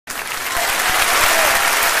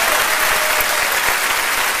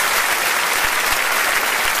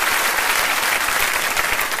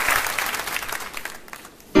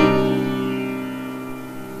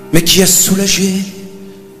mais qui a soulagé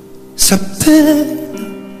sa peine.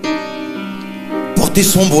 Porter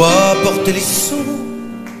son bois, porter les seaux,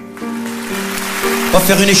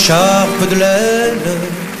 offert une écharpe de laine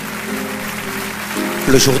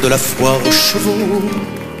le jour de la foire aux chevaux,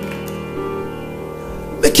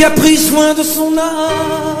 mais qui a pris soin de son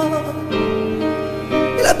âme,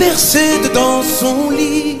 l'a bercé dedans son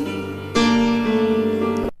lit,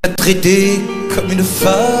 l'a traité comme une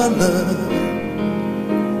femme,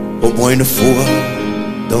 au moins une fois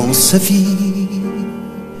dans sa vie.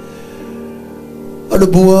 Oh, le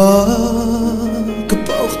bois que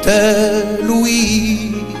portait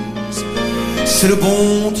Louise, c'est le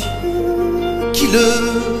bon Dieu qui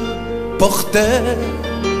le portait,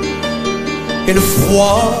 et le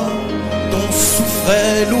froid dont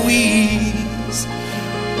souffrait Louise,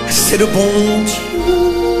 c'est le bon Dieu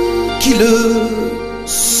qui le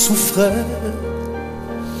souffrait.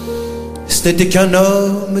 Ce n'était qu'un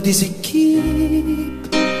homme des équipes,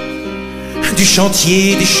 du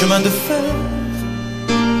chantier des chemins de fer,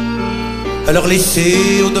 alors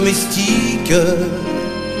laissé aux domestiques,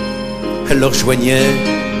 elle leur joignait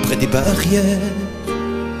près des barrières.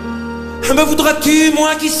 Me voudras-tu,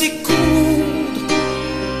 moi qui sais coudre,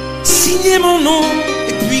 signer mon nom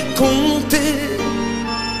et puis compter?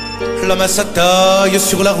 L'homme à sa taille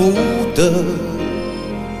sur la route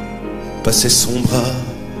passait son bras,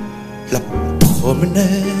 la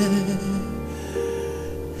promenait,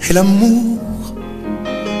 et l'amour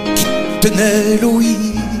qui tenait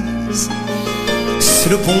Louise, c'est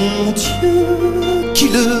le bon Dieu qui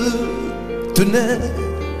le tenait.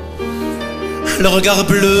 Le regard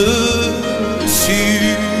bleu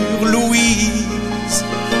sur Louise,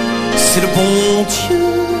 c'est le bon Dieu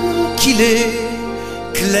qui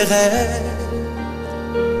l'éclairait.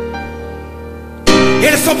 Et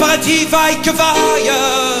le son paradis vaille que vaille,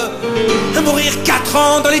 à mourir 4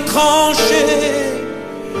 ans dans les tranchées,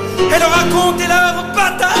 et de raconter leur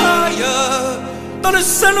bataille dans le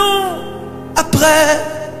salon après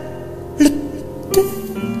le thé.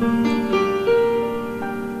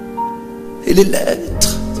 Et les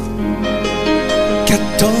lettres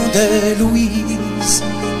qu'attendait Louise,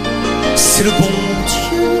 c'est le bon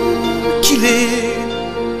Dieu qui les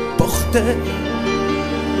portait.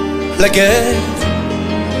 La guerre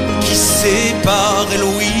qui sépare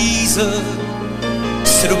Louise,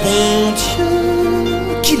 c'est le bon Dieu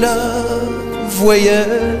qui la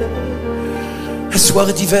voyait. Un soir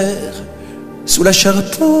d'hiver, sous la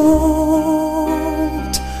charpente,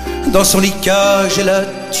 dans son lit cage, elle a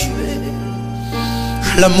tué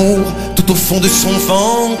l'amour tout au fond de son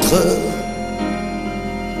ventre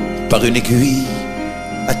par une aiguille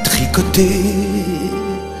à tricoter.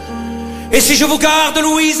 Et si je vous garde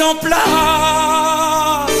Louise en place,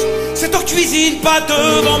 c'est en cuisine, pas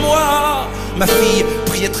devant moi. Ma fille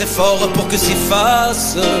priait très fort pour que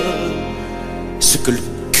s'efface ce que le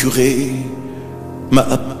curé m'a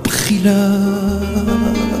appris là.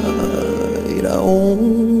 Et la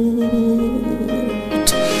honte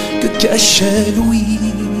que cachait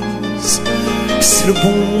Louise, c'est le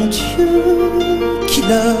bon Dieu qui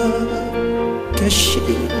l'a caché.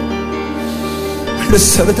 Le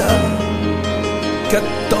soldat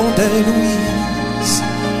qu'attendait Louise,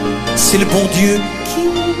 c'est le bon Dieu qui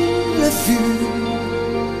l'a vu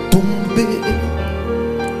tomber.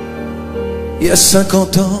 Et à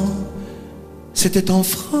 50 ans, c'était en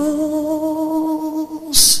France,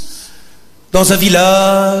 dans un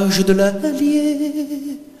village de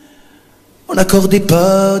l'Allier. On n'accordait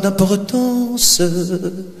pas d'importance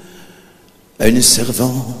à une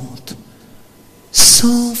servante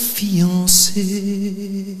sans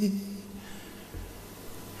fiancé.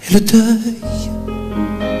 Et le deuil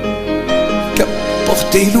qu'a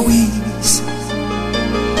porté Louise,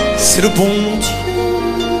 c'est le bon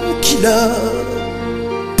Dieu qui l'a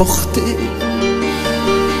porté.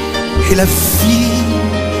 Et la fille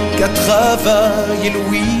qu'a travaillé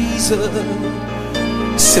Louise,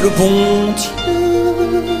 c'est le bon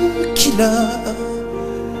Dieu qui l'a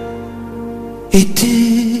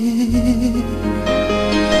été.